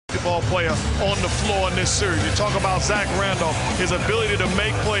basketball player on the floor in this series. You talk about Zach Randolph, his ability to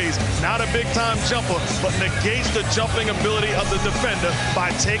make plays, not a big-time jumper, but negates the jumping ability of the defender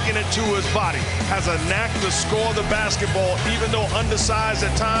by taking it to his body. Has a knack to score the basketball, even though undersized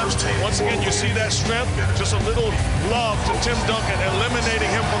at times. Once again, you see that strength. Just a little love to Tim Duncan, eliminating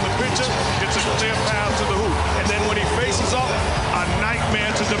him from the picture. Gets a clear path to the hoop. And then when he faces up, a nightmare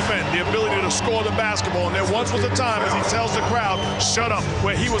to defend. The ability to score the basketball. And there once was a time, as he tells the crowd, shut up,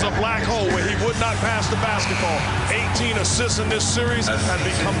 where he was a black hole, where he would not pass the basketball. 18 assists in this series, has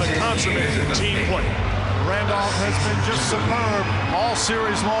become the consummate team play. Randolph has been just superb all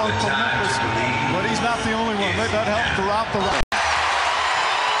series long for Memphis, but he's not the only one. They've had help throughout the run.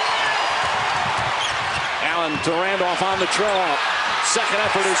 Allen to Randolph on the trail. Second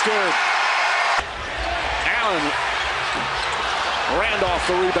effort is good. Allen. Randolph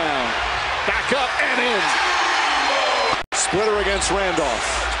the rebound. Back up and in. Splitter against Randolph.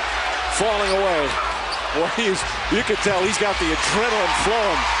 Falling away. Well, you can tell he's got the adrenaline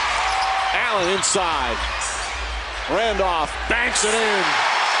flowing. Allen inside. Randolph banks it in.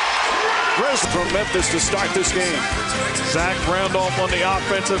 Chris from Memphis to start this game. Zach Randolph on the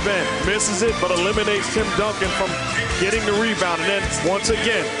offensive end. Misses it, but eliminates Tim Duncan from getting the rebound. And then, once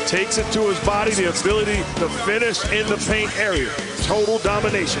again, takes it to his body, the ability to finish in the paint area. Total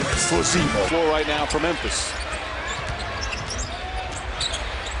domination for Zemo. Floor right now for Memphis.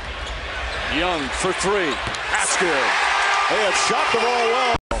 Young for three. That's good. They have shot the ball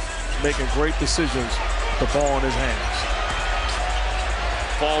well. Making great decisions, the ball in his hands.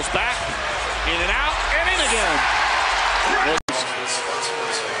 Falls back, in and out, and in again. Well,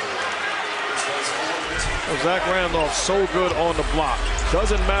 Zach Randolph so good on the block.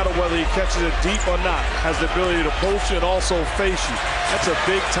 Doesn't matter whether he catches it deep or not. Has the ability to post you and also face you. That's a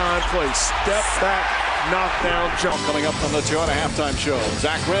big time play. Step back, knockdown jump. Coming up on the Toyota halftime show.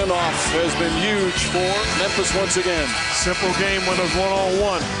 Zach Randolph has been huge for Memphis once again. Simple game when it's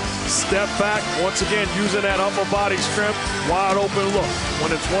one-on-one. Step back, once again, using that upper body strength. Wide open look.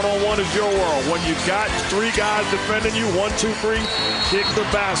 When it's one-on-one is your world. When you got three guys defending you, 1, 2, 3, kick the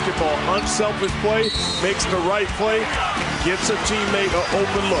basketball. Unselfish play, makes the right play, gets a teammate an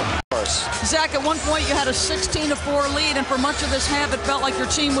open look. Zach, at one point you had a 16-4 lead, and for much of this half it felt like your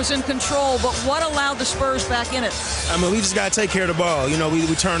team was in control, but what allowed the Spurs back in it? I mean, we just got to take care of the ball. You know, we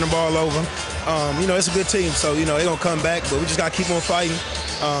turn the ball over. You know, it's a good team, so, you know, they're going to come back, but we just got to keep on fighting,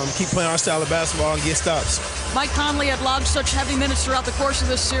 keep playing our style of basketball and get stops. Mike Conley had logged such heavy minutes throughout the course of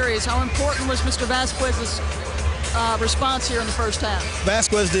this series. How important was Mr. Vasquez's response here in the first half?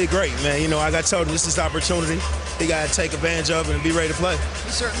 Vasquez did great, man. You know, I got told him this is the opportunity. He got to take advantage of it and be ready to play. He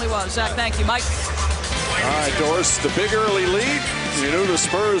certainly was. Zach, thank you. Mike? All right, Doris, the big early lead. You knew the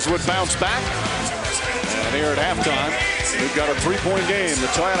Spurs would bounce back. And here at halftime, we've got a three-point game. The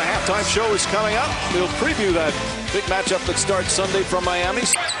Toyota halftime show is coming up. We'll preview that big matchup that starts Sunday from Miami.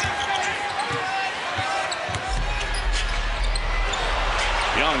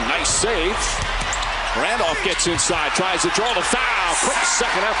 Young, nice save. Randolph gets inside, tries to draw the foul. Quick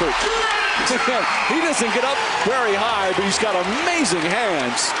second effort. He doesn't get up very high, but he's got amazing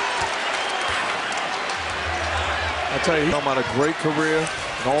hands. I tell you, he's talking about a great career,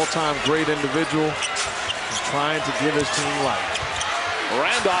 an all-time great individual. He's trying to give his team life.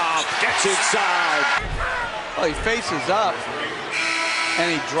 Randolph gets inside. Well, he faces up, and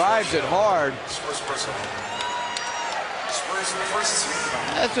he drives it hard.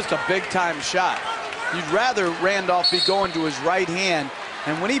 That's just a big-time shot. You'd rather Randolph be going to his right hand,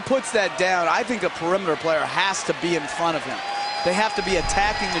 and when he puts that down, I think a perimeter player has to be in front of him. They have to be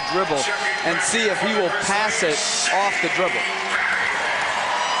attacking the dribble and see if he will pass it off the dribble.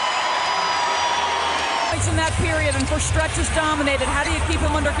 It's in that period, and for stretches dominated. How do you keep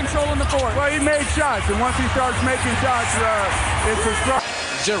him under control in the fourth? Well, he made shots, and once he starts making shots, it's a struggle.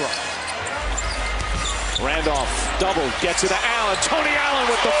 Zero. Randolph double, gets it to Allen. Tony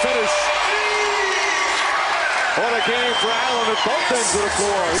Allen with the finish. What a game for Allen at both ends of the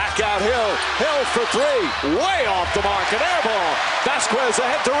floor. Back out Hill. Hill for three. Way off the mark. An air ball. Vasquez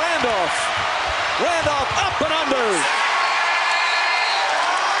ahead to Randolph. Randolph up and under.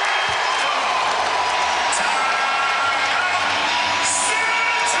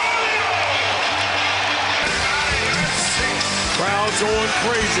 Crowd going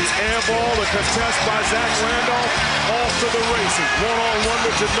crazy. Air ball, the contest by Zach Randolph. Off to the races. One-on-one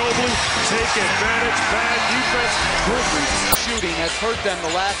with Ginobili. Take advantage. Bad defense. Grizzlies. Shooting has hurt them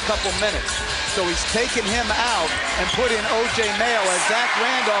the last couple minutes. So he's taken him out and put in O.J. Mayo as Zach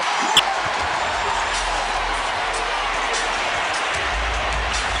Randolph.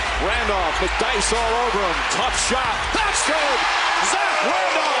 Randolph with dice all over him. Tough shot. That's good. Zach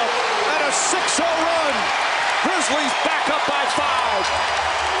Randolph Grizzlies back up by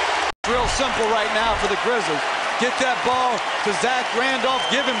 5. Real simple right now for the Grizzlies. Get that ball to Zach Randolph,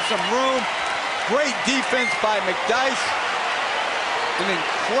 give him some room. Great defense by McDyess. An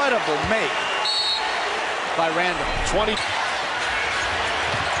incredible make by Randolph. 20.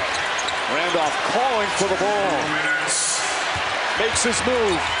 Randolph calling for the ball. Makes his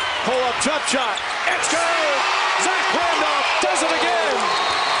move. Pull-up jump shot. It's good! Zach Randolph does it again!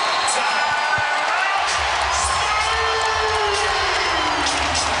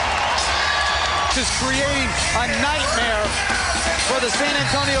 Is creating a nightmare for the San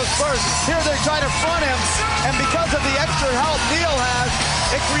Antonio Spurs. Here they try to front him, and because of the extra help Neal has,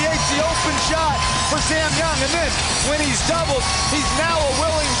 it creates the open shot for Sam Young. And then when he's doubled, he's now a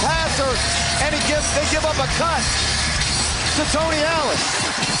willing passer, and they give up a cut to Tony Allen.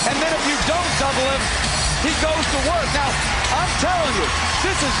 And then if you don't double him, he goes to work. Now, I'm telling you,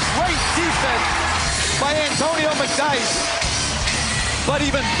 this is great defense by Antonio McDyess, but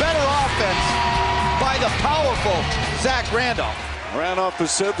even better offense by the powerful Zach Randolph. Randolph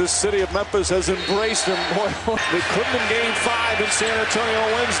has said the city of Memphis has embraced him. They couldn't have gained 5 in San Antonio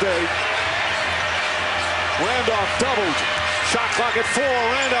Wednesday. Randolph doubled. Shot clock at 4.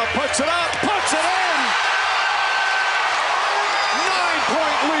 Randolph puts it up, puts it in.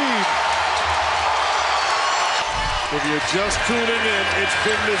 9-point lead. If you're just tuning in, it's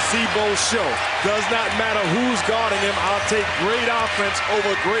been the Zebo Show. Does not matter who's guarding him. I'll take great offense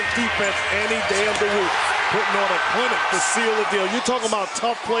over great defense any day of the week. Putting on a clinic to seal the deal. You're talking about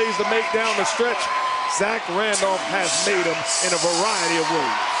tough plays to make down the stretch. Zach Randolph has made them in a variety of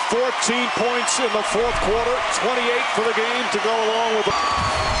ways. 14 points in the fourth quarter. 28 for the game to go along with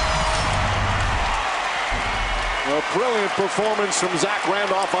a brilliant performance from Zach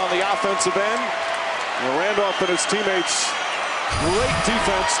Randolph on the offensive end. Randolph and his teammates, great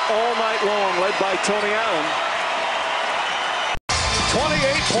defense all night long, led by Tony Allen.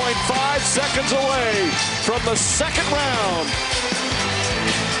 28.5 seconds away from the second round.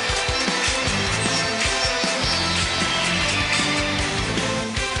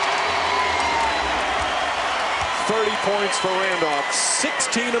 Points for Randolph,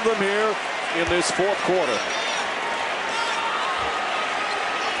 16 of them here in this fourth quarter.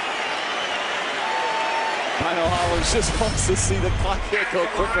 I know Hollins just wants to see the clock go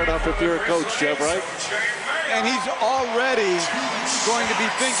quicker enough if you're a coach, Jeff, right? And he's already going to be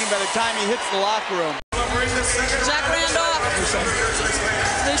thinking by the time he hits the locker room. Zach Randolph,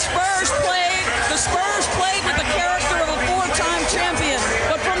 the Spurs played with the character of a 4-time champion.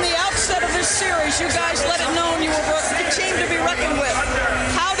 But from the outset of this series, you guys let it known you were a team to be reckoned with.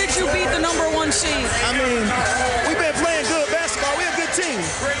 How did you beat the #1 seed? I mean, we've been playing good basketball. We're a good team.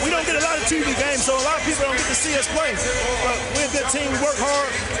 We don't get a lot of TV games, so a lot of people don't get to see us play. But we're a good team. We work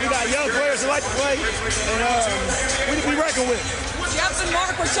hard. We got young players that like to play, and we reckon with. Jeff and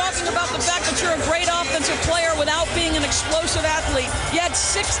Mark were talking about the fact that you're a great offensive player without being an explosive athlete. You had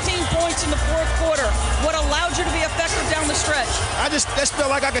 16 points in the fourth quarter. What allowed you to be effective down the stretch? I just felt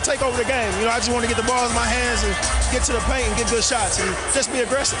like I could take over the game. You know, I just want to get the ball in my hands and get to the paint and get good shots and just be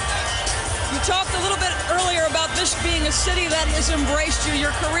aggressive. You talked a little bit earlier about this being a city that has embraced you.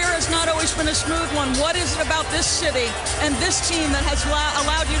 Your career has not always been a smooth one. What is it about this city and this team that has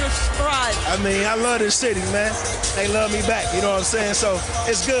allowed you to thrive? I mean, I love this city, man. They love me back, you know what I'm saying? So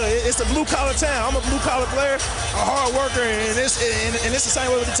it's good. It's a blue-collar town. I'm a blue-collar player, a hard worker, and it's the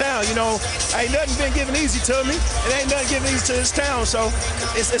same way with the town. You know, ain't nothing been given easy to me. It ain't nothing given easy to this town, so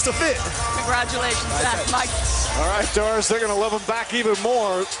it's a fit. Congratulations, Zach. Mike. All right, Doris, they're going to love him back even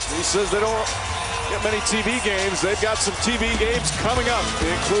more. He says they don't get many TV games. They've got some TV games coming up,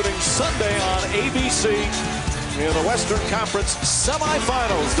 including Sunday on ABC in the Western Conference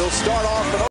semifinals. They'll start off